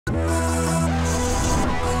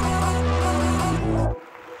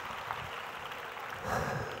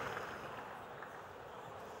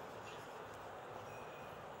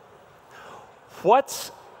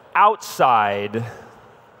What's outside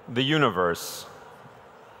the universe?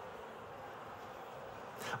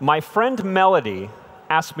 My friend Melody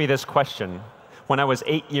asked me this question when I was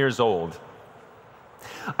 8 years old.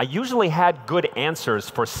 I usually had good answers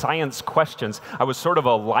for science questions. I was sort of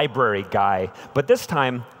a library guy, but this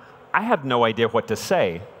time I had no idea what to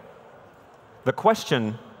say. The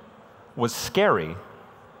question was scary.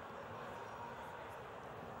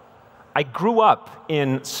 I grew up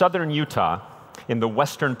in southern Utah, in the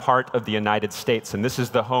western part of the United States, and this is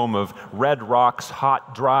the home of red rocks,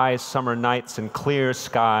 hot, dry summer nights, and clear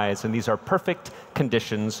skies, and these are perfect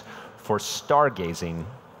conditions for stargazing.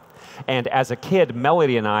 And as a kid,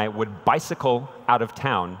 Melody and I would bicycle out of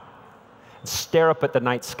town, stare up at the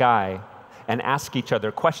night sky, and ask each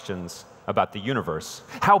other questions about the universe.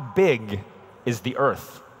 How big is the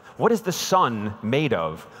Earth? What is the sun made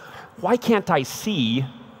of? Why can't I see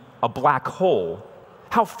a black hole?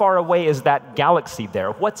 How far away is that galaxy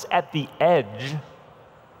there? What's at the edge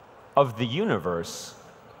of the universe?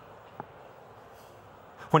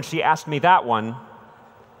 When she asked me that one,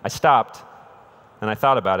 I stopped and I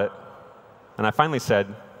thought about it, and I finally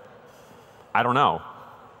said, I don't know.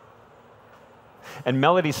 And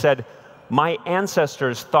Melody said, my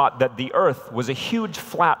ancestors thought that the Earth was a huge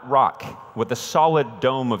flat rock with a solid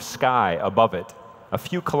dome of sky above it, a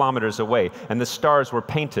few kilometers away, and the stars were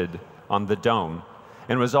painted on the dome.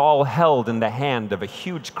 And it was all held in the hand of a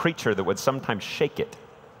huge creature that would sometimes shake it.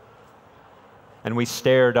 And we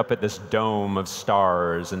stared up at this dome of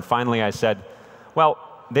stars, and finally I said, well,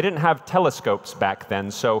 they didn't have telescopes back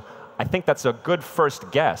then, so I think that's a good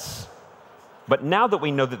first guess. But now that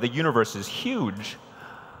we know that the universe is huge,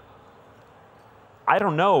 I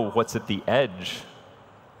don't know what's at the edge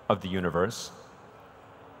of the universe.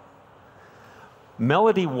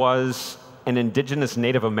 Melody was an indigenous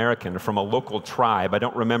Native American from a local tribe. I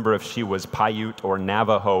don't remember if she was Paiute or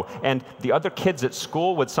Navajo. And the other kids at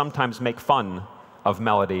school would sometimes make fun of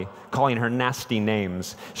Melody, calling her nasty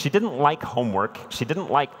names. She didn't like homework. She didn't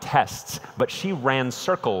like tests. But she ran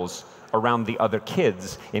circles around the other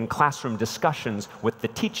kids in classroom discussions with the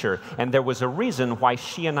teacher. And there was a reason why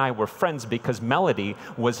she and I were friends, because Melody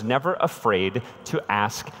was never afraid to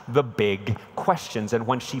ask the big questions. And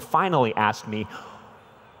when she finally asked me,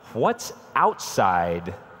 what's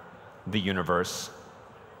outside the universe?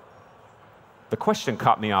 The question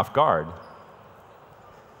caught me off guard.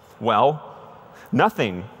 Well,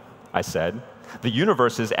 nothing, I said. The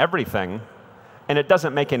universe is everything, and it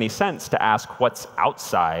doesn't make any sense to ask what's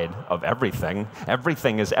outside of everything.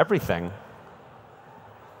 Everything is everything.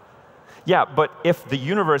 Yeah, but if the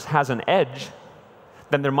universe has an edge,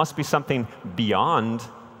 then there must be something beyond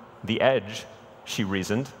the edge, she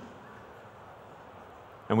reasoned.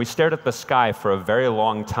 And we stared at the sky for a very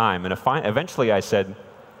long time, and eventually I said,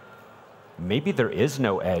 maybe there is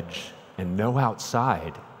no edge and no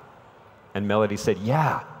outside. And Melody said,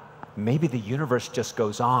 yeah, maybe the universe just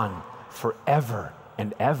goes on forever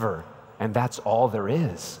and ever, and that's all there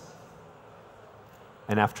is.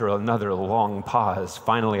 And after another long pause,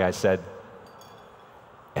 finally I said,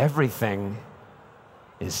 everything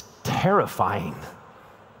is terrifying.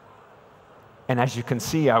 And as you can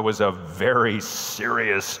see, I was a very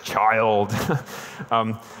serious child.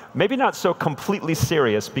 Maybe not so completely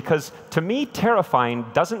serious, because to me, terrifying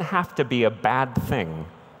doesn't have to be a bad thing.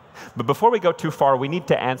 But before we go too far, we need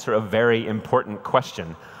to answer a very important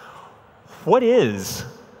question. What is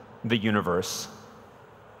the universe?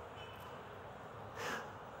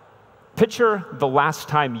 Picture the last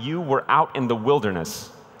time you were out in the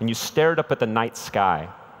wilderness and you stared up at the night sky.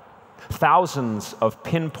 Thousands of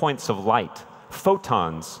pinpoints of light,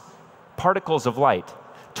 photons, particles of light,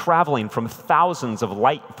 traveling from thousands of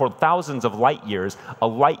light years, a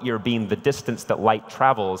light year being the distance that light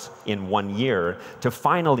travels in 1 year, to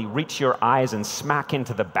finally reach your eyes and smack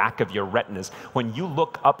into the back of your retinas. When you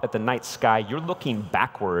look up at the night sky, you're looking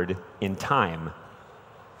backward in time.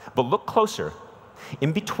 But look closer.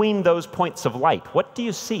 In between those points of light, what do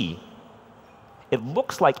you see? It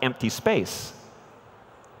looks like empty space,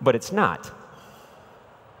 but it's not.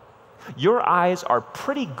 Your eyes are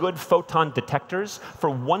pretty good photon detectors for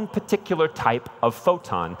one particular type of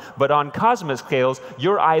photon, but on cosmic scales,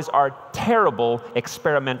 your eyes are terrible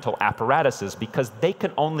experimental apparatuses because they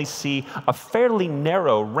can only see a fairly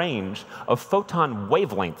narrow range of photon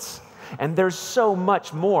wavelengths. And there's so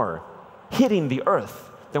much more hitting the Earth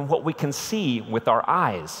than what we can see with our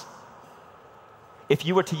eyes. If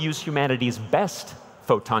you were to use humanity's best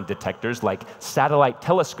photon detectors, like satellite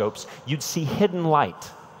telescopes, you'd see hidden light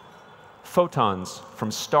photons from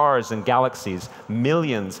stars and galaxies,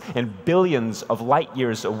 millions and billions of light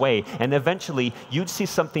years away, and eventually you'd see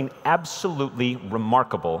something absolutely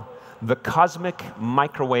remarkable. The cosmic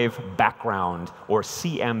microwave background, or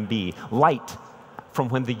CMB, light from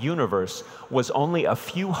when the universe was only a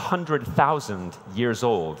few 100,000 years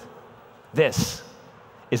old. This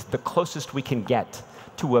is the closest we can get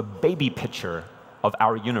to a baby picture of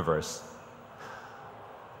our universe.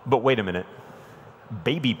 But wait a minute.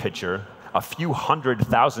 Baby picture, a few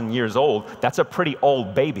 100,000 years old, that's a pretty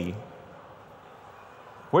old baby.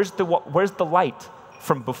 Where's the light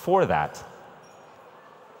from before that?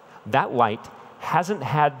 That light hasn't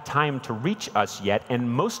had time to reach us yet, and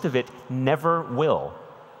most of it never will.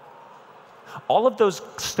 All of those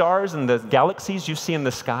stars and the galaxies you see in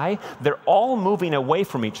the sky, they're all moving away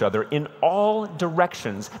from each other in all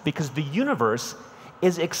directions because the universe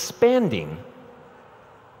is expanding.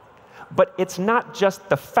 But it's not just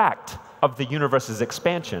the fact of the universe's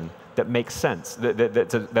expansion that makes sense,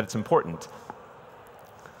 that it's important.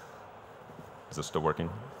 Is this still working?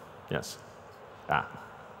 Yes.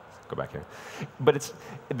 Go back here. But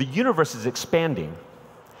the universe is expanding.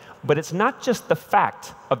 But it's not just the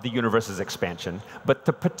fact of the universe's expansion, but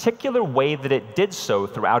the particular way that it did so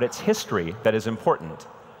throughout its history that is important.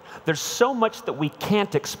 There's so much that we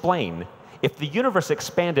can't explain if the universe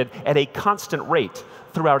expanded at a constant rate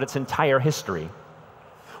throughout its entire history.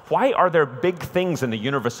 Why are there big things in the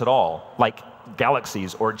universe at all, like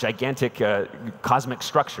galaxies or gigantic cosmic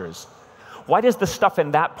structures? Why does the stuff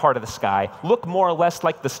in that part of the sky look more or less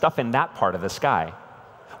like the stuff in that part of the sky?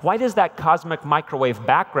 Why does that cosmic microwave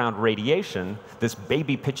background radiation, this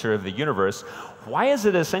baby picture of the universe, why is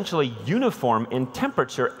it essentially uniform in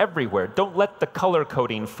temperature everywhere? Don't let the color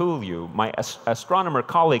coding fool you. My astronomer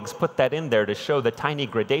colleagues put that in there to show the tiny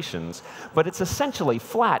gradations, but it's essentially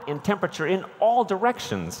flat in temperature in all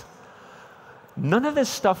directions. None of this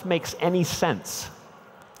stuff makes any sense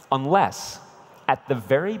unless at the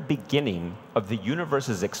very beginning of the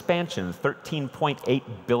universe's expansion, 13.8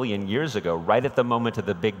 billion years ago, right at the moment of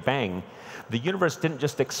the Big Bang, the universe didn't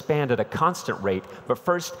just expand at a constant rate, but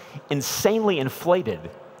first insanely inflated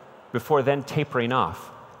before then tapering off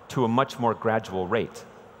to a much more gradual rate.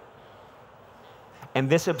 And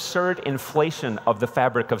this absurd inflation of the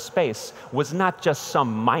fabric of space was not just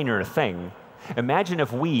some minor thing. Imagine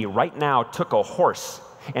if we, right now, took a horse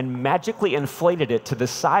and magically inflated it to the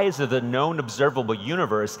size of the known observable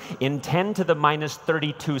universe in 10 to the minus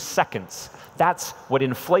 32 seconds. That's what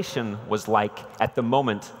inflation was like at the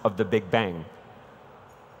moment of the Big Bang.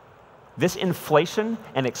 This inflation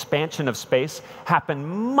and expansion of space happened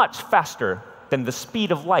much faster than the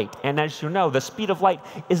speed of light. And as you know, the speed of light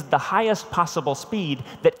is the highest possible speed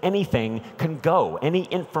that anything can go. Any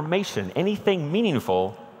information, anything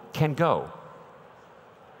meaningful can go.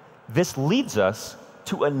 This leads us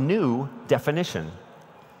to a new definition.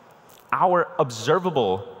 Our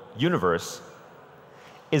observable universe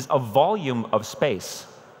is a volume of space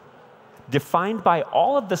defined by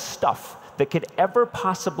all of the stuff that could ever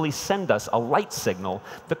possibly send us a light signal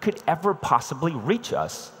that could ever possibly reach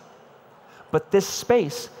us. But this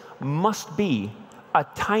space must be a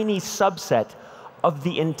tiny subset of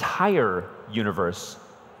the entire universe,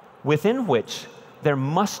 within which there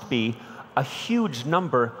must be a huge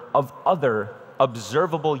number of other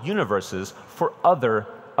observable universes for other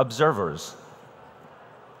observers.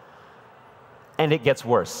 And it gets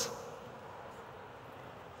worse.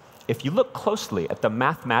 If you look closely at the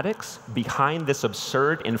mathematics behind this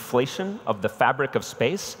absurd inflation of the fabric of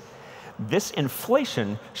space, this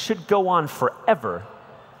inflation should go on forever,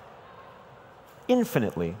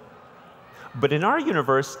 infinitely. But in our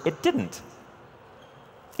universe, it didn't.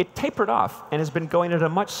 It tapered off and has been going at a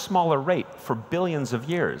much smaller rate for billions of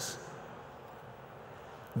years.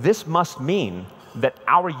 This must mean that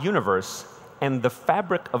our universe and the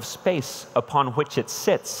fabric of space upon which it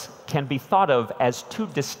sits can be thought of as two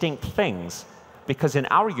distinct things, because in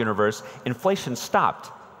our universe, inflation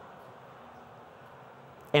stopped.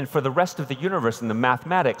 And for the rest of the universe and the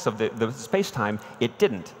mathematics of the space-time, it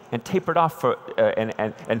didn't, and tapered off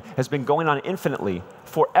and has been going on infinitely,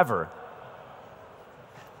 forever.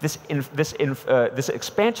 This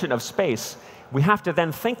expansion of space we have to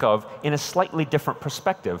then think of in a slightly different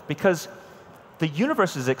perspective, because the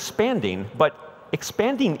universe is expanding, but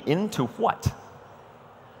expanding into what?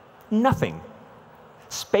 Nothing.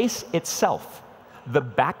 Space itself, the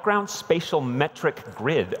background spatial metric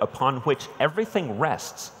grid upon which everything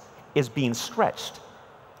rests, is being stretched.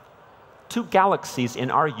 Two galaxies in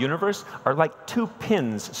our universe are like two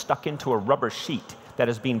pins stuck into a rubber sheet that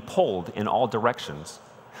is being pulled in all directions.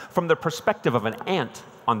 From the perspective of an ant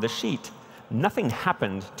on the sheet, nothing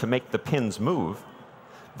happened to make the pins move.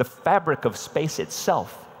 The fabric of space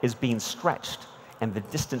itself is being stretched, and the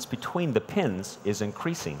distance between the pins is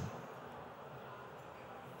increasing.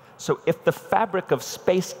 So if the fabric of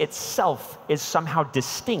space itself is somehow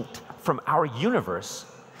distinct from our universe,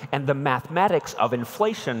 and the mathematics of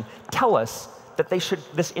inflation tell us that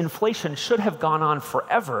this inflation should have gone on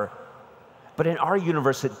forever, but in our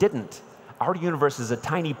universe it didn't. Our universe is a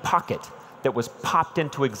tiny pocket that was popped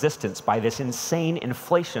into existence by this insane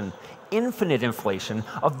inflation, infinite inflation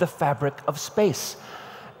of the fabric of space.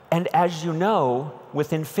 And as you know,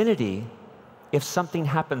 with infinity, if something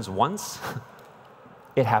happens once,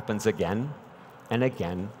 it happens again and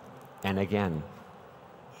again and again.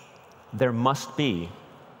 There must be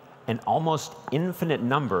an almost infinite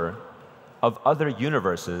number of other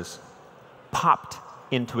universes popped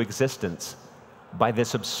into existence by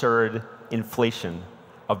this absurd inflation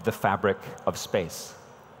of the fabric of space.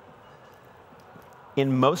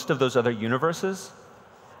 In most of those other universes,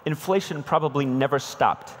 inflation probably never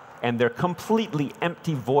stopped, and they're completely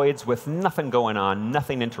empty voids with nothing going on,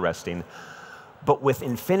 nothing interesting. But with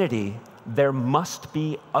infinity, there must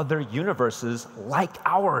be other universes like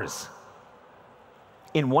ours.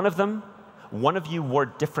 In one of them, one of you wore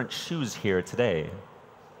different shoes here today.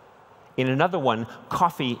 In another one,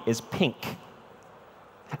 coffee is pink.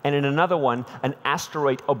 And in another one, an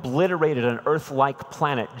asteroid obliterated an Earth-like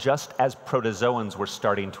planet just as protozoans were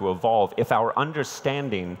starting to evolve. If our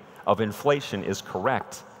understanding of inflation is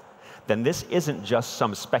correct, then this isn't just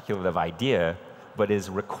some speculative idea, but is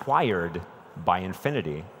required by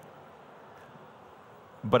infinity.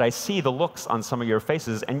 But I see the looks on some of your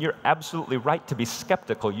faces, and you're absolutely right to be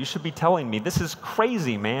skeptical. You should be telling me, this is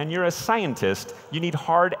crazy, man. You're a scientist. You need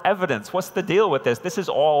hard evidence. What's the deal with this? This is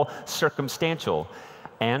all circumstantial.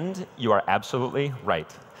 And you are absolutely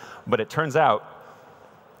right. But it turns out,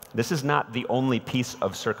 this is not the only piece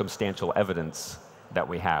of circumstantial evidence that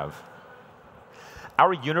we have.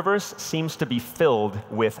 Our universe seems to be filled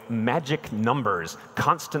with magic numbers,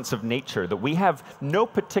 constants of nature that we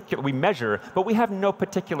measure, but we have no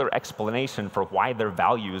particular explanation for why their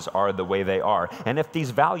values are the way they are. And if these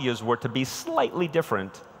values were to be slightly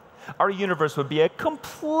different, our universe would be a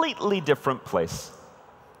completely different place.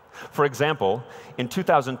 For example, in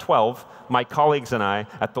 2012, my colleagues and I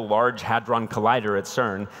at the Large Hadron Collider at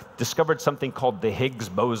CERN discovered something called the Higgs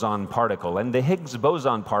boson particle. And the Higgs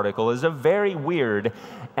boson particle is a very weird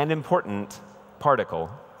and important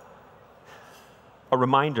particle. A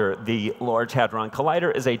reminder, the Large Hadron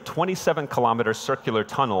Collider is a 27-kilometer circular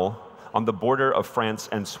tunnel on the border of France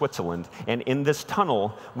and Switzerland. And in this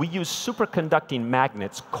tunnel, we use superconducting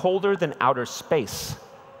magnets colder than outer space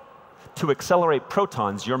to accelerate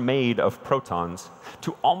protons, you're made of protons,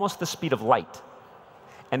 to almost the speed of light.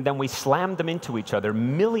 And then we slam them into each other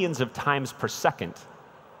millions of times per second,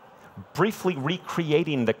 briefly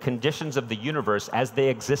recreating the conditions of the universe as they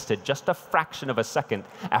existed just a fraction of a second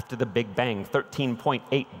after the Big Bang,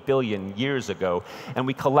 13.8 billion years ago. And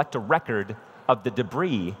we collect a record of the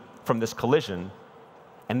debris from this collision,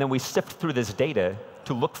 and then we sift through this data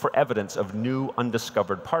to look for evidence of new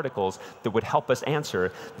undiscovered particles that would help us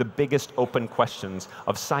answer the biggest open questions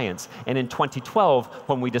of science. And in 2012,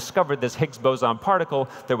 when we discovered this Higgs boson particle,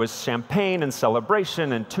 there was champagne and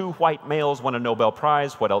celebration, and 2 white males won a Nobel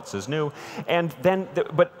Prize. What else is new? And then,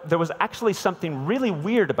 but there was actually something really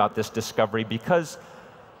weird about this discovery, because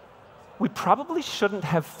we probably shouldn't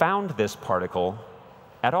have found this particle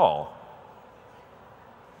at all.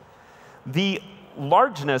 The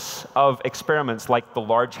largeness of experiments like the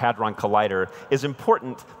Large Hadron Collider is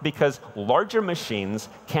important because larger machines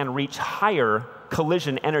can reach higher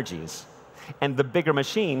collision energies. And the bigger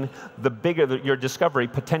machine, the bigger your discovery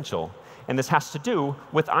potential. And this has to do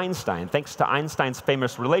with Einstein. Thanks to Einstein's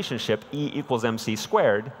famous relationship, E equals mc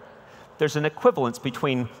squared, there's an equivalence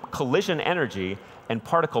between collision energy and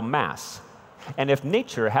particle mass. And if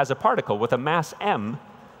nature has a particle with a mass m,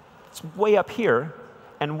 it's way up here,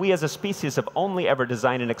 and we as a species have only ever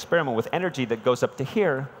designed an experiment with energy that goes up to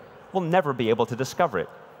here, we'll never be able to discover it.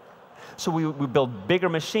 So we build bigger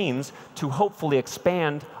machines to hopefully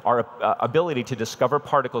expand our ability to discover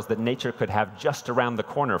particles that nature could have just around the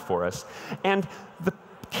corner for us. And the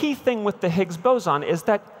key thing with the Higgs boson is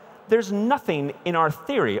that there's nothing in our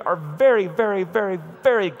theory, our very, very, very,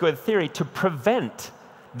 very good theory, to prevent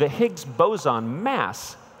the Higgs boson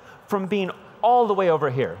mass from being all the way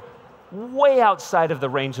over here, way outside of the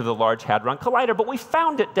range of the Large Hadron Collider, but we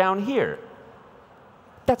found it down here.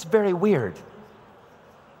 That's very weird.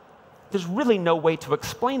 There's really no way to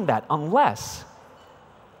explain that unless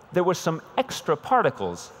there were some extra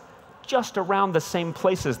particles just around the same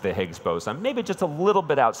place as the Higgs boson, maybe just a little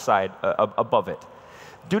bit outside, above it.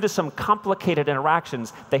 Due to some complicated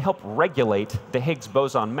interactions, they help regulate the Higgs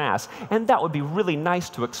boson mass, and that would be really nice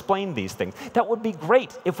to explain these things. That would be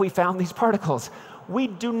great if we found these particles. We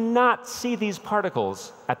do not see these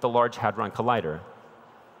particles at the Large Hadron Collider.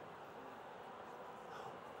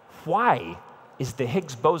 Why is the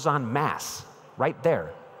Higgs boson mass right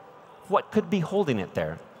there? What could be holding it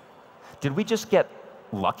there? Did we just get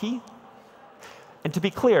lucky? And to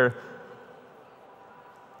be clear,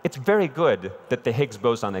 it's very good that the Higgs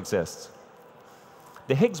boson exists.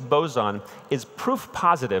 The Higgs boson is proof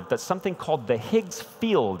positive that something called the Higgs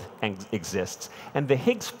field exists. And the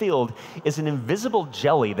Higgs field is an invisible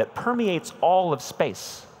jelly that permeates all of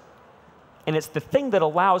space. And it's the thing that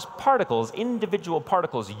allows particles, individual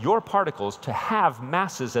particles, your particles, to have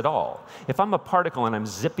masses at all. If I'm a particle and I'm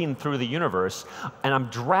zipping through the universe, and I'm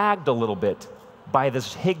dragged a little bit by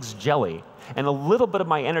this Higgs jelly, and a little bit of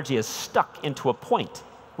my energy is stuck into a point,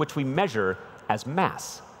 which we measure as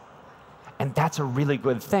mass. And that's a really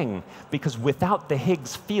good thing, because without the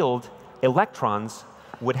Higgs field, electrons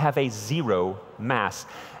would have a 0 mass.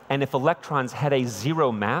 And if electrons had a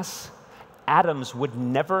 0 mass, atoms would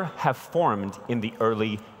never have formed in the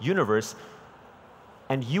early universe,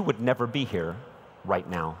 and you would never be here right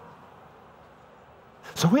now.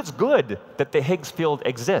 So it's good that the Higgs field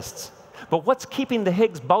exists. But what's keeping the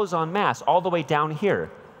Higgs boson mass all the way down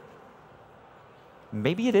here?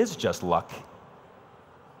 Maybe it is just luck,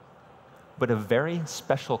 but a very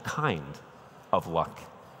special kind of luck.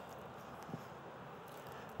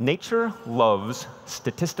 Nature loves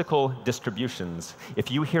statistical distributions. If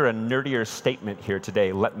you hear a nerdier statement here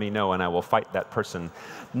today, let me know and I will fight that person.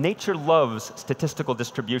 Nature loves statistical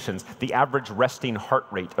distributions. The average resting heart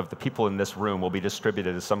rate of the people in this room will be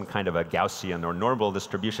distributed as some kind of a Gaussian or normal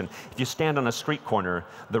distribution. If you stand on a street corner,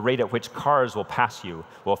 the rate at which cars will pass you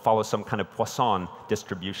will follow some kind of Poisson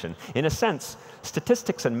distribution. In a sense,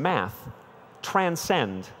 statistics and math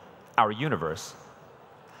transcend our universe.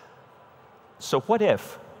 So what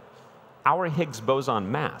if our Higgs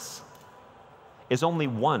boson mass is only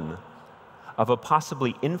one of a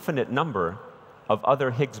possibly infinite number of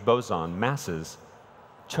other Higgs boson masses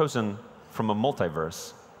chosen from a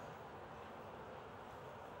multiverse?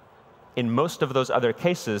 In most of those other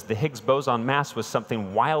cases, the Higgs boson mass was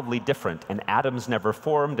something wildly different, and atoms never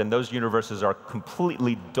formed, and those universes are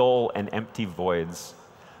completely dull and empty voids.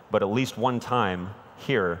 But at least one time,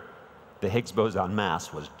 here, the Higgs boson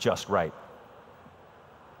mass was just right.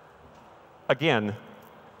 Again,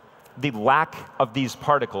 the lack of these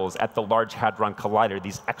particles at the Large Hadron Collider,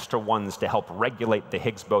 these extra ones to help regulate the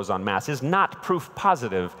Higgs boson mass, is not proof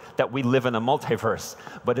positive that we live in a multiverse,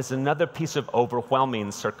 but it's another piece of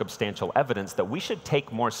overwhelming circumstantial evidence that we should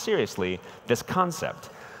take more seriously this concept.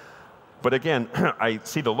 But again, I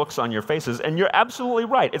see the looks on your faces, and you're absolutely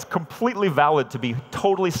right. It's completely valid to be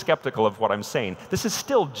totally skeptical of what I'm saying. This is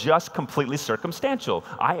still just completely circumstantial.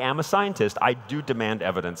 I am a scientist. I do demand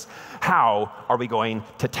evidence. How are we going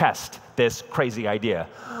to test this crazy idea?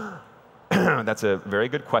 That's a very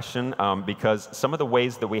good question, because some of the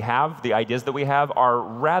ways that we have, the ideas that we have, are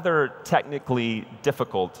rather technically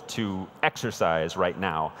difficult to exercise right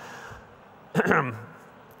now.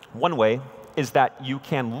 One way is that you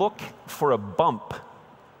can look for a bump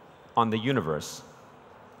on the universe.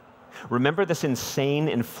 Remember this insane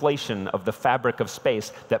inflation of the fabric of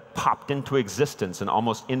space that popped into existence an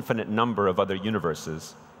almost infinite number of other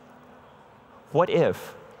universes? What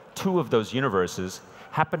if two of those universes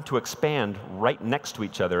happened to expand right next to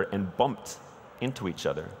each other and bumped into each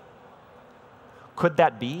other? Could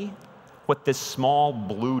that be what this small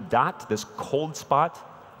blue dot, this cold spot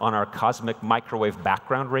on our cosmic microwave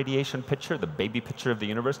background radiation picture, the baby picture of the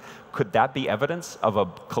universe, could that be evidence of a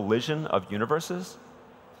collision of universes?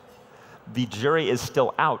 The jury is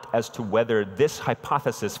still out as to whether this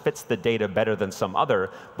hypothesis fits the data better than some other,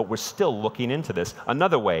 but we're still looking into this.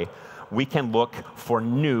 Another way, we can look for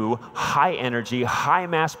new, high-energy,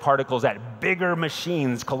 high-mass particles at bigger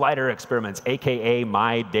machines, collider experiments, AKA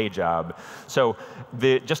my day job. So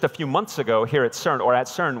just a few months ago here at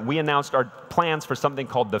CERN, we announced our plans for something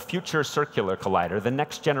called the Future Circular Collider, the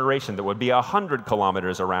next generation that would be 100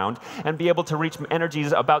 kilometers around and be able to reach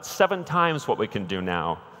energies about 7 times what we can do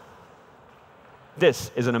now.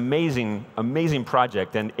 This is an amazing, amazing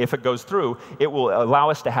project, and if it goes through, it will allow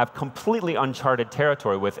us to have completely uncharted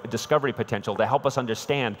territory with discovery potential to help us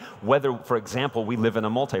understand whether, for example, we live in a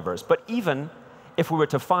multiverse. But even if we were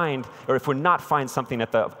to find, or if we not find something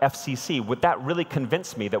at the FCC, would that really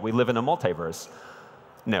convince me that we live in a multiverse?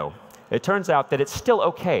 No. It turns out that it's still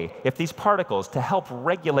OK if these particles, to help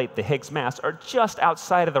regulate the Higgs mass, are just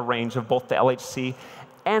outside of the range of both the LHC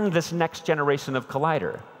and this next generation of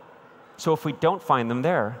collider. So if we don't find them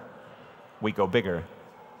there, we go bigger.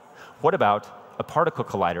 What about a particle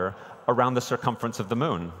collider around the circumference of the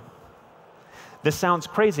moon? This sounds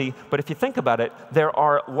crazy, but if you think about it, there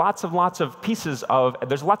are lots of pieces of,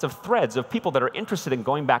 there's lots of threads of people that are interested in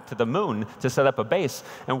going back to the moon to set up a base.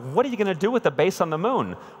 And what are you going to do with the base on the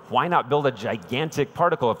moon? Why not build a gigantic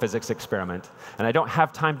particle physics experiment? And I don't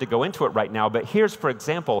have time to go into it right now, but here's, for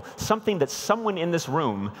example, something that someone in this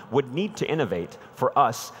room would need to innovate for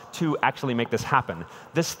us to actually make this happen.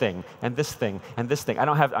 This thing, and this thing, and this thing.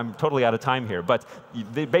 I'm totally out of time here, but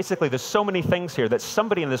basically there's so many things here that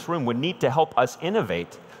somebody in this room would need to help us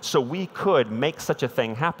innovate so we could make such a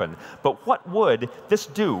thing happen. But what would this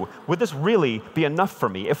do? Would this really be enough for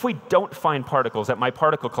me? If we don't find particles at my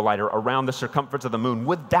particle collider around the circumference of the moon,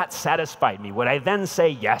 would that satisfy me? Would I then say,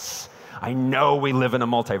 yes, I know we live in a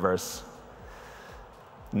multiverse?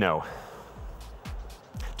 No.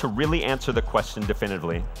 To really answer the question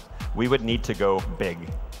definitively, we would need to go big.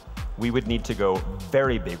 We would need to go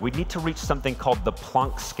very big. We'd need to reach something called the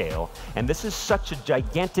Planck scale. And this is such a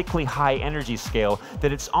gigantically high energy scale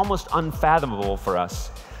that it's almost unfathomable for us.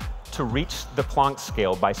 To reach the Planck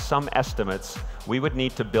scale, by some estimates, we would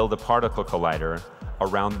need to build a particle collider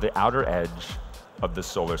around the outer edge of the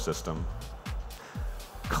solar system.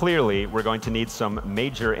 Clearly, we're going to need some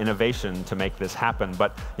major innovation to make this happen,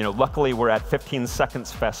 but luckily we're at 15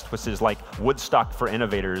 Seconds Fest, which is like Woodstock for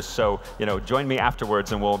innovators, so join me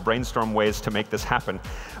afterwards and we'll brainstorm ways to make this happen.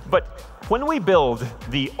 But when we build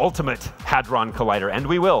the ultimate Hadron Collider, and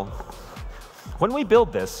we will, when we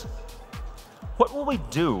build this, what will we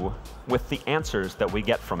do with the answers that we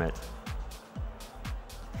get from it?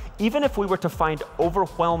 Even if we were to find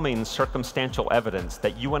overwhelming circumstantial evidence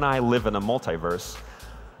that you and I live in a multiverse,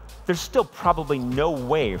 there's still probably no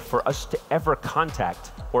way for us to ever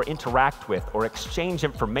contact or interact with or exchange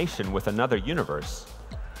information with another universe.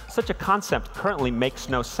 Such a concept currently makes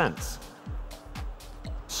no sense.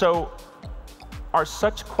 So, are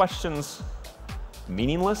such questions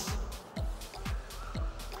meaningless?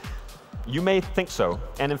 You may think so,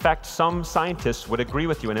 and in fact, some scientists would agree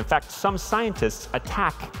with you, and in fact, some scientists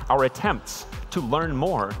attack our attempts to learn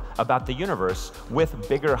more about the universe with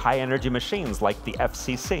bigger high-energy machines like the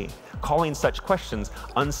FCC, calling such questions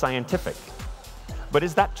unscientific. But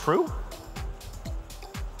is that true?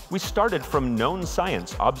 We started from known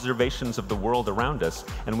science, observations of the world around us,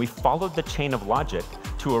 and we followed the chain of logic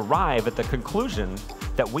to arrive at the conclusion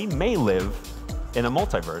that we may live in a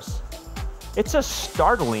multiverse. It's a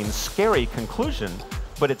startling, scary conclusion,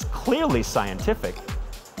 but it's clearly scientific.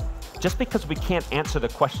 Just because we can't answer the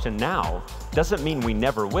question now doesn't mean we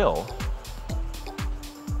never will.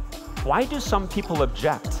 Why do some people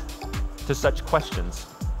object to such questions?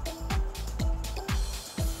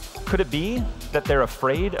 Could it be that they're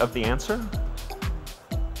afraid of the answer?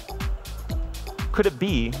 Could it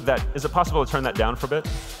be that, is it possible to turn that down for a bit?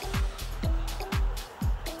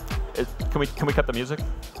 Can we cut the music?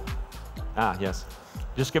 Ah, yes.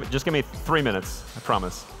 Just give me 3 minutes, I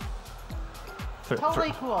promise.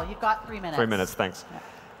 Totally cool. You've got 3 minutes. 3 minutes, thanks. Yeah.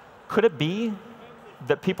 Could it be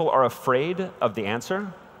that people are afraid of the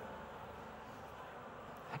answer?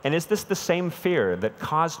 And is this the same fear that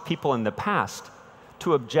caused people in the past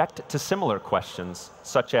to object to similar questions,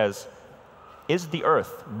 such as, is the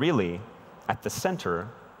Earth really at the center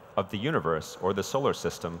of the universe or the solar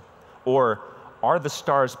system? Or are the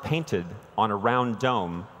stars painted on a round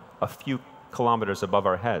dome a few kilometers above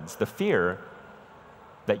our heads? The fear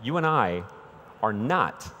that you and I are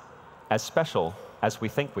not as special as we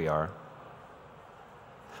think we are.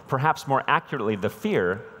 Perhaps more accurately, the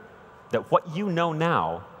fear that what you know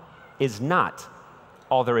now is not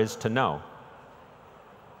all there is to know.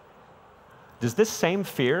 Does this same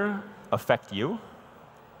fear affect you?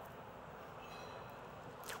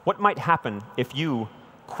 What might happen if you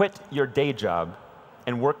quit your day job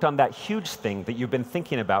and worked on that huge thing that you've been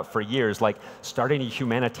thinking about for years, like starting a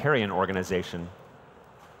humanitarian organization?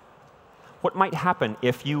 What might happen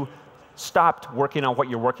if you stopped working on what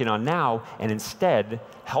you're working on now and instead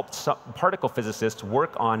helped some particle physicists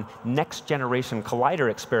work on next-generation collider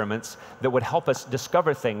experiments that would help us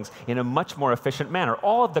discover things in a much more efficient manner?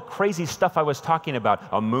 All of the crazy stuff I was talking about,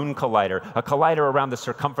 a moon collider, a collider around the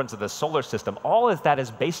circumference of the solar system, all of that is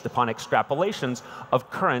based upon extrapolations of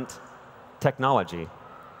current technology.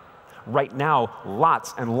 Right now,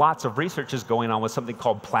 lots and lots of research is going on with something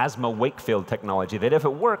called plasma wake field technology, that if it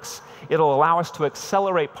works, it'll allow us to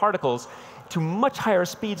accelerate particles to much higher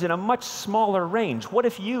speeds in a much smaller range? What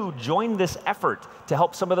if you joined this effort to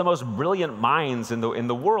help some of the most brilliant minds in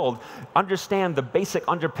the world understand the basic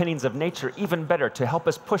underpinnings of nature even better, to help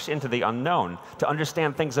us push into the unknown, to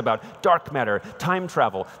understand things about dark matter, time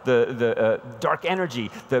travel, the dark energy,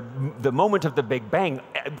 the moment of the Big Bang,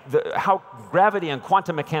 how gravity and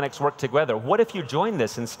quantum mechanics work together? What if you joined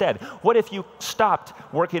this instead? What if you stopped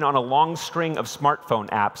working on a long string of smartphone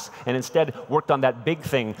apps and instead worked on that big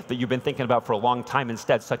thing that you've been thinking about for a long time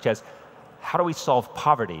instead, such as how do we solve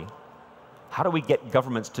poverty? How do we get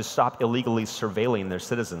governments to stop illegally surveilling their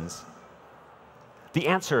citizens? The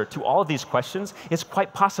answer to all of these questions is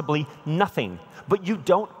quite possibly nothing. But you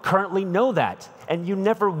don't currently know that, and you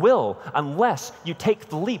never will unless you take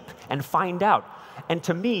the leap and find out. And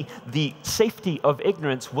to me, the safety of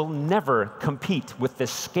ignorance will never compete with the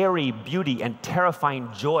scary beauty and terrifying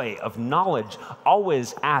joy of knowledge.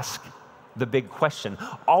 Always ask the big question.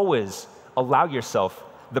 Always allow yourself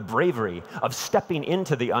the bravery of stepping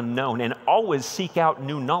into the unknown, and always seek out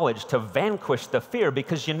new knowledge to vanquish the fear,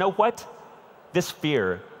 because you know what? This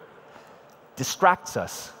fear distracts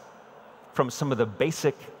us from some of the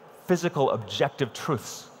basic physical objective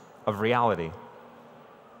truths of reality.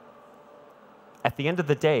 At the end of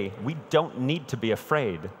the day, we don't need to be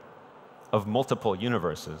afraid of multiple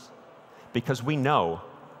universes, because we know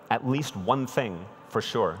at least one thing for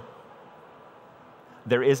sure.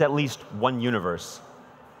 There is at least one universe.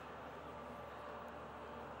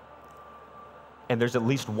 And there's at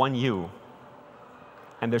least one you.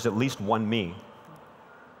 And there's at least one me.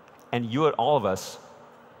 And you and all of us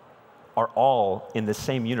are all in the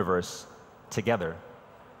same universe together.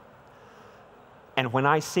 And when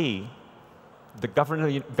I see the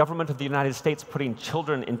government of the United States putting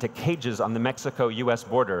children into cages on the Mexico-US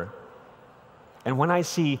border, and when I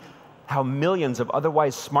see how millions of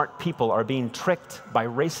otherwise smart people are being tricked by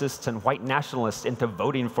racists and white nationalists into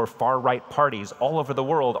voting for far-right parties all over the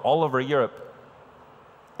world, all over Europe,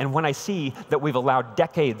 and when I see that we've allowed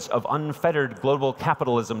decades of unfettered global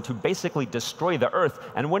capitalism to basically destroy the Earth,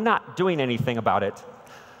 and we're not doing anything about it,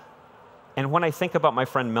 and when I think about my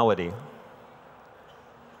friend Melody,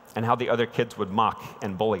 and how the other kids would mock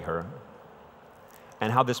and bully her,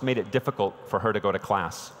 and how this made it difficult for her to go to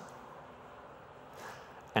class,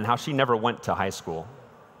 and how she never went to high school,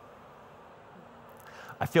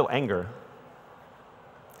 I feel anger.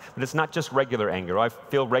 But it's not just regular anger. I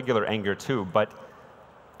feel regular anger too, but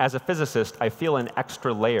as a physicist, I feel an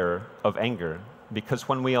extra layer of anger, because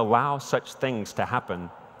when we allow such things to happen,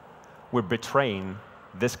 we're betraying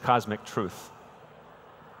this cosmic truth,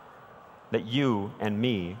 that you and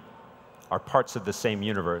me are parts of the same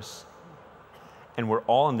universe, and we're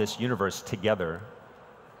all in this universe together.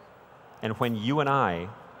 And when you and I,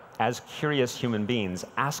 as curious human beings,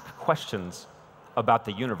 ask questions about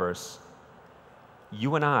the universe,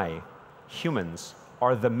 you and I, humans,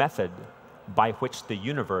 are the method by which the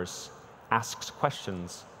universe asks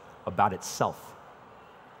questions about itself.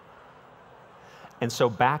 And so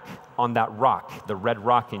back on that rock, the red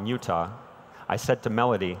rock in Utah, I said to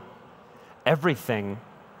Melody, everything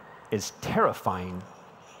is terrifying.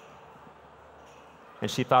 And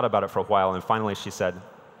she thought about it for a while, and finally she said,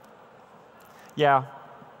 yeah,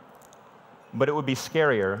 but it would be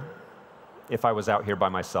scarier if I was out here by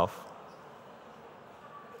myself.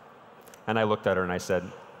 And I looked at her and I said,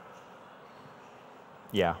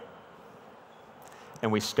 yeah.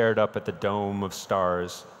 And we stared up at the dome of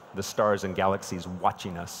stars, the stars and galaxies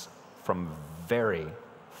watching us from very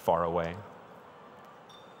far away.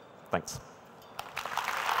 Thanks.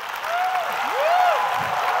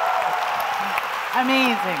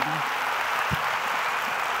 Amazing.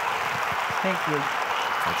 Thank you.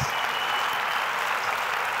 Thanks.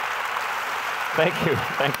 Thank you.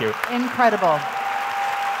 Thank you. Incredible.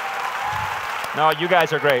 No, you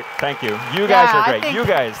guys are great. Thank you. You guys are great. You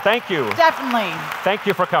guys, thank you. Definitely. Thank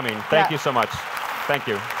you for coming. Thank you so much. Thank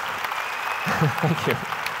you. Thank you.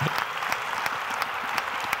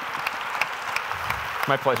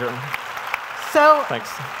 My pleasure. So, thanks.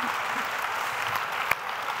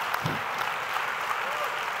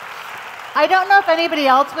 I don't know if anybody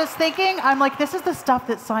else was thinking, I'm like, this is the stuff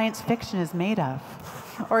that science fiction is made of.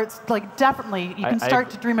 Or it's like, definitely, you can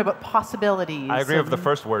start to dream about possibilities. I agree with the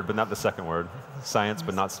first word, but not the second word. Science,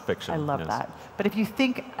 but not fiction. I love that. But if you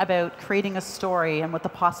think about creating a story and what the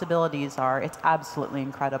possibilities are, it's absolutely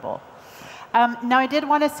incredible. Now, I did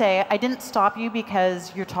want to say, I didn't stop you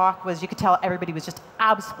because your talk was, you could tell everybody was just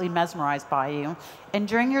absolutely mesmerized by you. And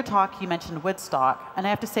during your talk, you mentioned Woodstock. And I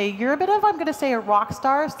have to say, you're a bit of, I'm going to say, a rock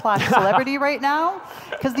star / celebrity right now.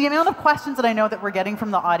 Because the amount of questions that I know that we're getting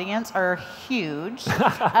from the audience are huge.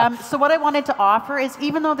 So what I wanted to offer is,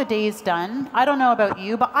 even though the day is done, I don't know about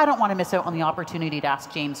you, but I don't want to miss out on the opportunity to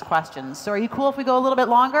ask James questions. So are you cool if we go a little bit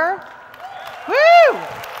longer? Woo!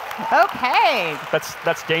 Okay.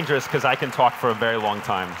 That's dangerous because I can talk for a very long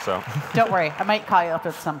time. So don't worry, I might call you up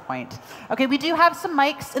at some point. Okay, we do have some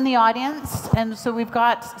mics in the audience, and so we've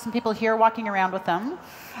got some people here walking around with them.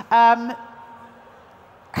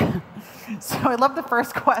 So I love the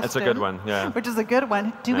first question. That's a good one, yeah. Which is a good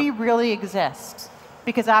one. Do we really exist?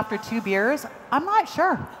 Because after 2 beers, I'm not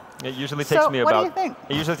sure. It usually takes me what about. do you think?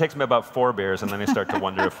 It usually takes me about 4 beers, and then I start to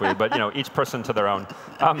wonder if we. But you know, each person to their own.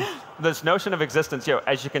 This notion of existence, you know,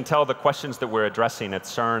 as you can tell, the questions that we're addressing at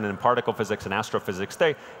CERN and particle physics and astrophysics,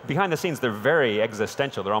 they behind the scenes they're very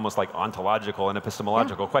existential. They're almost like ontological and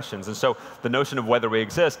epistemological questions. And so the notion of whether we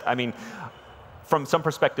exist, I mean, from some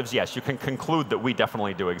perspectives, yes, you can conclude that we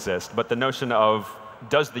definitely do exist. But the notion of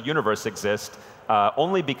does the universe exist?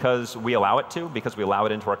 Only because we allow it to, because we allow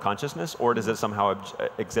it into our consciousness, or does it somehow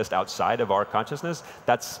exist outside of our consciousness?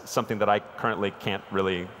 That's something that I currently can't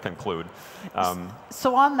really conclude.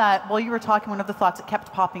 So on that, while you were talking, one of the thoughts that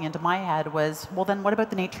kept popping into my head was, well, then what about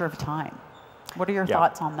the nature of time? What are your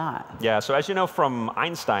thoughts on that? Yeah, so as you know from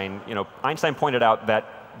Einstein, Einstein pointed out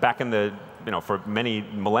that back in the for many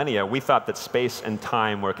millennia, we thought that space and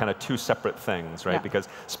time were kind of 2 separate things, right? Yeah. Because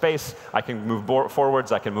space, I can move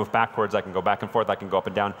forwards, I can move backwards, I can go back and forth, I can go up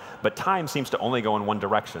and down. But time seems to only go in one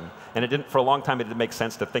direction. And it didn't, for a long time, it didn't make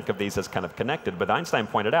sense to think of these as kind of connected. But Einstein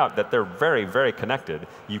pointed out that they're very, very connected.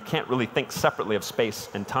 You can't really think separately of space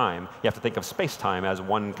and time. You have to think of space-time as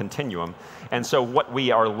one continuum. And so what we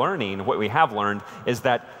are learning, what we have learned, is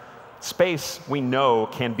that space, we know,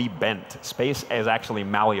 can be bent. Space is actually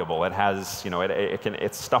malleable. It has,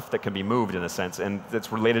 it's stuff that can be moved in a sense, and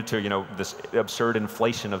it's related to, this absurd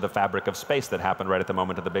inflation of the fabric of space that happened right at the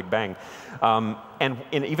moment of the Big Bang. And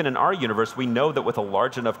even in our universe, we know that with a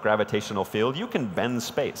large enough gravitational field, you can bend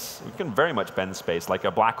space. You can very much bend space, like a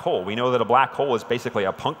black hole. We know that a black hole is basically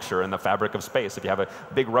a puncture in the fabric of space. If you have a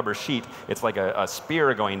big rubber sheet, it's like a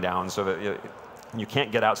spear going down, so that you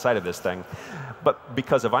can't get outside of this thing. But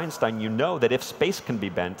because of Einstein, you know that if space can be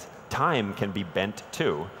bent, time can be bent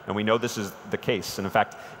too. And we know this is the case. And in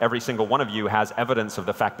fact, every single one of you has evidence of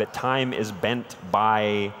the fact that time is bent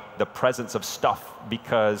by the presence of stuff,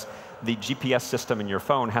 because the GPS system in your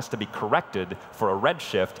phone has to be corrected for a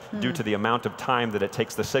redshift due to the amount of time that it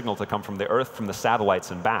takes the signal to come from the Earth, from the satellites,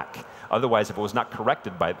 and back. Otherwise, if it was not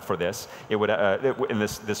corrected for this, it would. And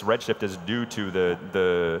this redshift is due to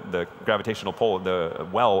the gravitational pull of the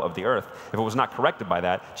well of the Earth. If it was not corrected by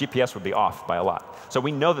that, GPS would be off by a lot. So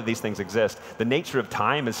we know that these things exist. The nature of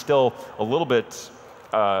time is still a little bit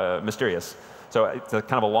mysterious. So it's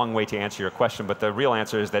kind of a long way to answer your question, but the real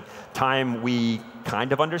answer is that time we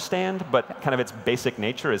kind of understand, but kind of its basic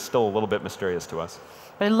nature is still a little bit mysterious to us.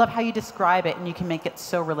 But I love how you describe it, and you can make it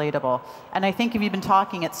so relatable. And I think if you've been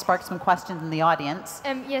talking, it sparked some questions in the audience.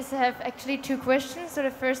 Yes, I have actually 2 questions. So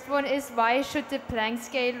the first one is, why should the Planck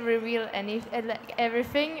scale reveal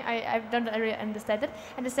everything? I don't really understand it.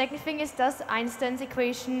 And the second thing is, does Einstein's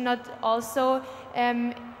equation not also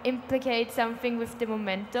implicate something with the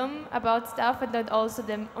momentum about stuff, and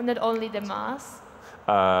not only the mass?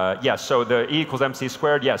 Yes, so the E equals mc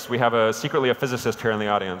squared, yes, we have secretly a physicist here in the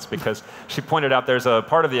audience, because she pointed out there's a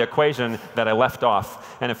part of the equation that I left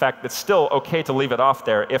off. And in fact, it's still OK to leave it off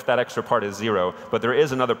there if that extra part is 0. But there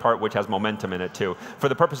is another part which has momentum in it, too. For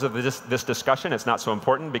the purpose of this discussion, it's not so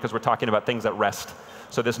important, because we're talking about things at rest.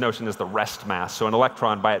 So this notion is the rest mass. So an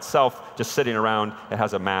electron by itself, just sitting around, it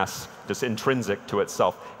has a mass just intrinsic to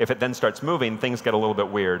itself. If it then starts moving, things get a little bit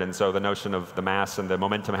weird. And so the notion of the mass and the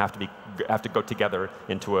momentum have to go together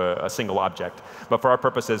into a single object. But for our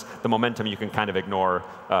purposes, the momentum you can kind of ignore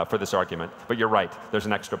for this argument. But you're right, there's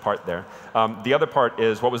an extra part there. The other part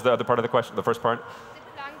is, what was the other part of the question, the first part?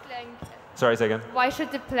 Sorry, say again? Why should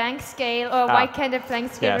the Planck scale, or why can't the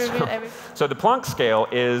Planck scale reveal everything? So the Planck scale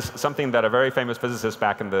is something that a very famous physicist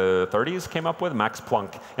back in the 30s came up with, Max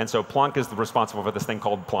Planck. And so Planck is responsible for this thing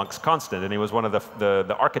called Planck's constant. And he was one of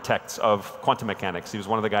the architects of quantum mechanics. He was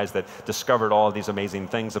one of the guys that discovered all of these amazing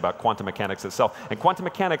things about quantum mechanics itself. And quantum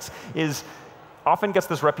mechanics is often gets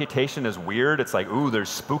this reputation as weird. It's like, ooh, there's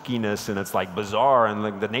spookiness, and it's like bizarre, and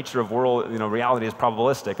like the nature of reality is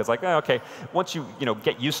probabilistic. It's like, okay, once you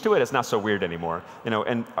get used to it, it's not so weird anymore.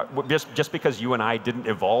 And just because you and I didn't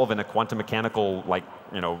evolve in a quantum mechanical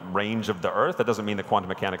range of the Earth, that doesn't mean that quantum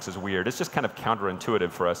mechanics is weird. It's just kind of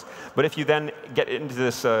counterintuitive for us. But if you then get into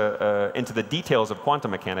this into the details of quantum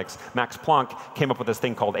mechanics, Max Planck came up with this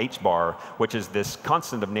thing called h-bar, which is this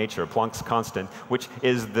constant of nature, Planck's constant, which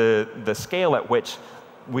is the scale at which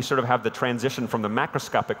we sort of have the transition from the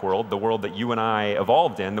macroscopic world, the world that you and I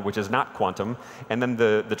evolved in, which is not quantum, and then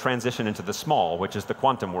the transition into the small, which is the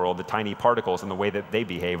quantum world, the tiny particles and the way that they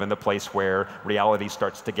behave, and the place where reality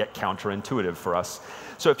starts to get counterintuitive for us.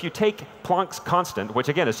 So if you take Planck's constant, which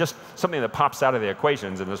again is just something that pops out of the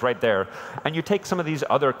equations and is right there, and you take some of these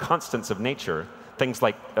other constants of nature, things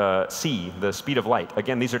like c, the speed of light.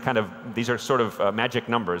 Again, these are sort of magic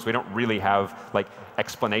numbers. We don't really have like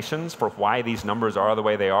explanations for why these numbers are the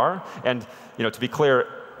way they are. And to be clear,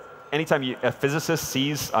 anytime a physicist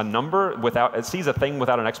sees a number sees a thing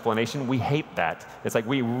without an explanation, we hate that. It's like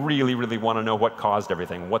we really, really want to know what caused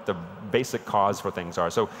everything, what the basic cause for things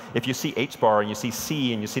are. So if you see h-bar and you see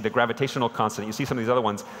c and you see the gravitational constant, you see some of these other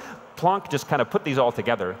ones, Planck just kind of put these all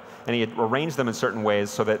together, and he had arranged them in certain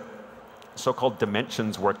ways so that so-called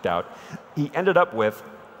dimensions worked out. He ended up with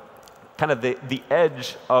kind of the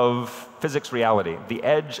edge of physics reality, the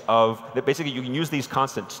edge of that basically you can use these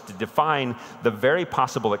constants to define the very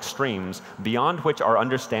possible extremes beyond which our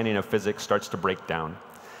understanding of physics starts to break down.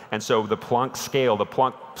 And so the Planck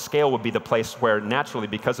scale would be the place where naturally,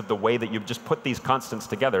 because of the way that you've just put these constants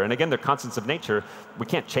together, and again, they're constants of nature, we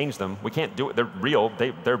can't change them, we can't do it, they're real,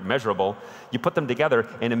 they're measurable. You put them together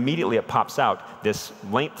and immediately it pops out this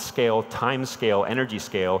length scale, time scale, energy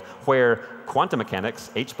scale, where quantum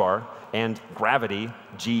mechanics, h-bar, and gravity,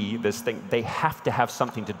 g, this thing, they have to have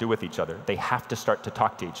something to do with each other. They have to start to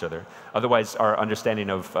talk to each other. Otherwise, our understanding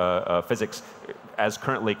of physics as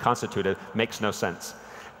currently constituted makes no sense.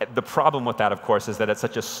 The problem with that, of course, is that it's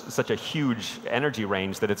such a huge energy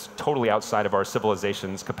range that it's totally outside of our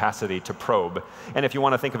civilization's capacity to probe. And if you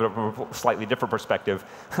want to think of it from a slightly different perspective,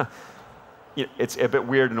 it's a bit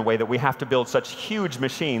weird in a way that we have to build such huge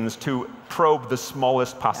machines to probe the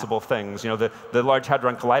smallest possible things. The Large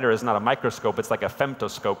Hadron Collider is not a microscope, it's like a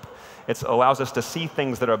femtoscope. It allows us to see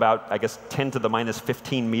things that are about, I guess, 10 to the minus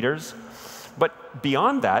 15 meters. But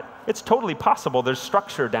beyond that, it's totally possible there's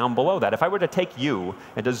structure down below that. If I were to take you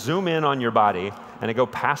and to zoom in on your body and to go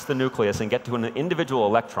past the nucleus and get to an individual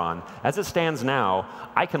electron, as it stands now,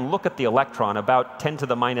 I can look at the electron about 10 to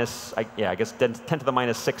the minus, 10 to the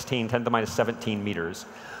minus 16, 10 to the minus 17 meters.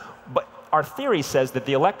 But our theory says that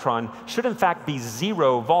the electron should in fact be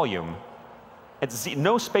zero volume. It's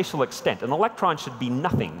no spatial extent. An electron should be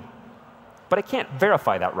nothing. But I can't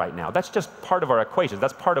verify that right now. That's just part of our equations.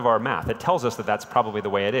 That's part of our math. It tells us that that's probably the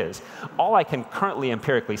way it is. All I can currently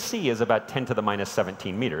empirically see is about 10 to the minus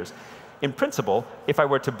 17 meters. In principle, if I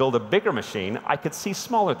were to build a bigger machine, I could see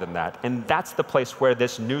smaller than that. And that's the place where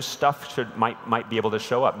this new stuff might be able to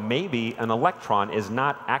show up. Maybe an electron is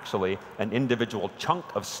not actually an individual chunk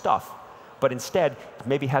of stuff, but instead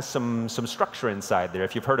maybe has some structure inside there.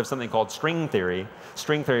 If you've heard of something called string theory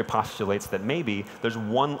postulates that maybe there's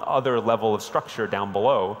one other level of structure down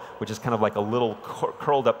below, which is kind of like a little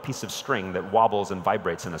curled up piece of string that wobbles and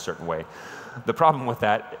vibrates in a certain way. The problem with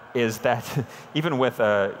that is that even with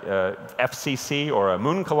a FCC or a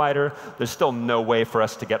moon collider, there's still no way for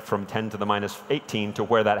us to get from 10 to the minus 18 to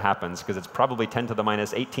where that happens, because it's probably 10 to the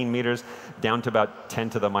minus 18 meters down to about 10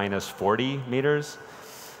 to the minus 40 meters.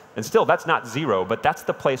 And still, that's not zero, but that's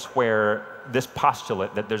the place where this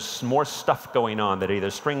postulate that there's more stuff going on, that either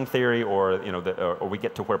string theory or, or we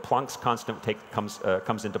get to where Planck's constant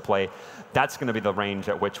comes into play, that's going to be the range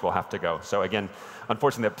at which we'll have to go. So again,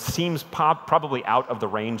 unfortunately, that seems probably out of the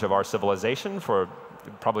range of our civilization for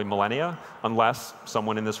probably millennia, unless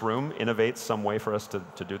someone in this room innovates some way for us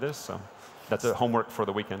to do this. So that's a homework for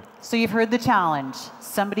the weekend. So you've heard the challenge.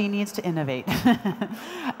 Somebody needs to innovate.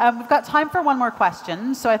 We've got time for one more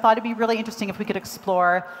question. So I thought it'd be really interesting if we could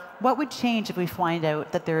explore what would change if we find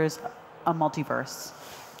out that there's a multiverse,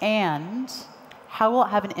 and how will it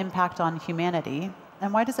have an impact on humanity,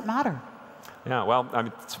 and why does it matter? Yeah, well, I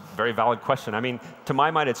mean, it's a very valid question. I mean, to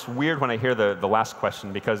my mind, it's weird when I hear the last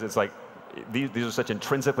question, because it's like, these are such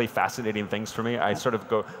intrinsically fascinating things for me. I sort of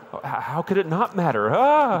go, how could it not matter?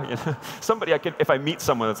 Somebody, if I meet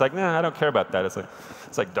someone that's like, nah, I don't care about that. It's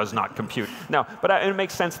like does not compute. No, but it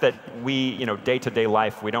makes sense that we, day-to-day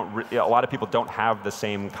life, we don't. A lot of people don't have the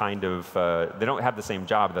same kind of. They don't have the same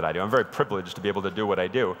job that I do. I'm very privileged to be able to do what I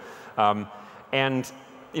do, and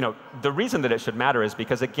the reason that it should matter is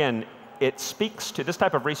because, again, it speaks to, this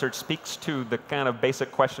type of research speaks to the kind of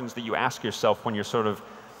basic questions that you ask yourself when you're sort of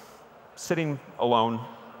sitting alone,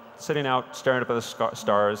 sitting out, staring up at the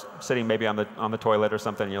stars, sitting maybe on the toilet or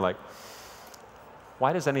something, and you're like,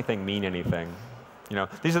 why does anything mean anything? You know,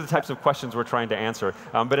 these are the types of questions we're trying to answer,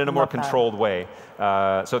 but in a more controlled way.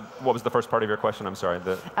 So what was the first part of your question? I'm sorry.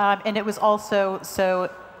 And it was also, so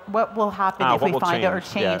what will happen if we find out, or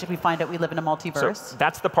change if we find out we live in a multiverse? So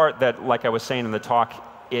that's the part that, like I was saying in the talk,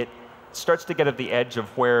 it starts to get at the edge of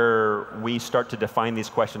where we start to define these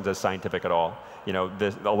questions as scientific at all. You know,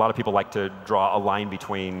 a lot of people like to draw a line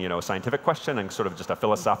between, you know, a scientific question and sort of just a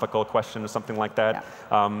philosophical question or something like that.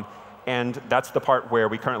 Yeah. And that's the part where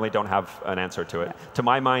we currently don't have an answer to it. Yeah. To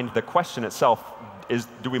my mind, the question itself is,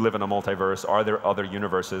 do we live in a multiverse? Are there other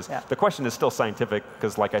universes? Yeah. The question is still scientific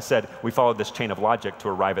because, like I said, we followed this chain of logic to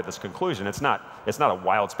arrive at this conclusion. It's not a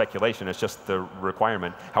wild speculation. It's just the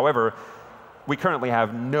requirement. However, we currently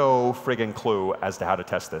have no friggin' clue as to how to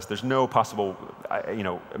test this. There's no possible, you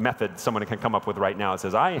know, method someone can come up with right now that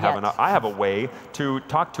says, I have a way to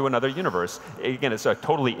talk to another universe. Again, it's a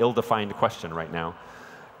totally ill-defined question right now.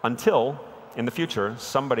 Until, in the future,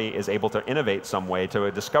 somebody is able to innovate some way to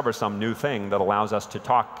discover some new thing that allows us to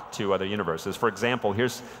talk to other universes. For example,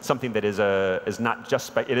 here's something that is not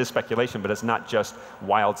just, it is speculation, but it's not just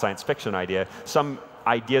wild science fiction idea. Some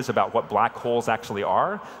ideas about what black holes actually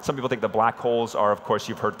are. Some people think that black holes are, of course,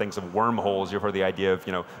 you've heard things of wormholes. You've heard the idea of,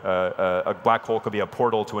 you know, a black hole could be a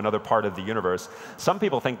portal to another part of the universe. Some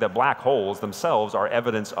people think that black holes themselves are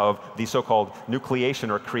evidence of the so-called nucleation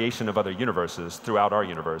or creation of other universes throughout our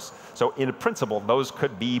universe. So in principle, those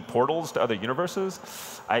could be portals to other universes.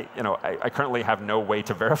 I currently have no way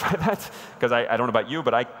to verify that because I don't know about you,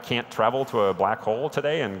 but I can't travel to a black hole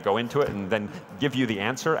today and go into it and then give you the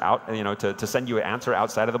answer out, you know, to send you an answer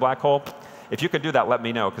outside of the black hole. If you could do that, let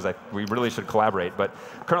me know, because we really should collaborate. But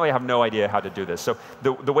currently, I have no idea how to do this. So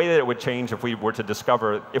the way that it would change if we were to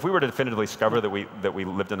discover, if we were to definitively discover that we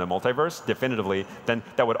lived in a multiverse, definitively, then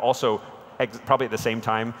that would also probably at the same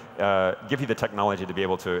time give you the technology to be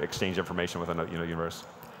able to exchange information with another universe.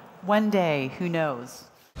 One day, who knows?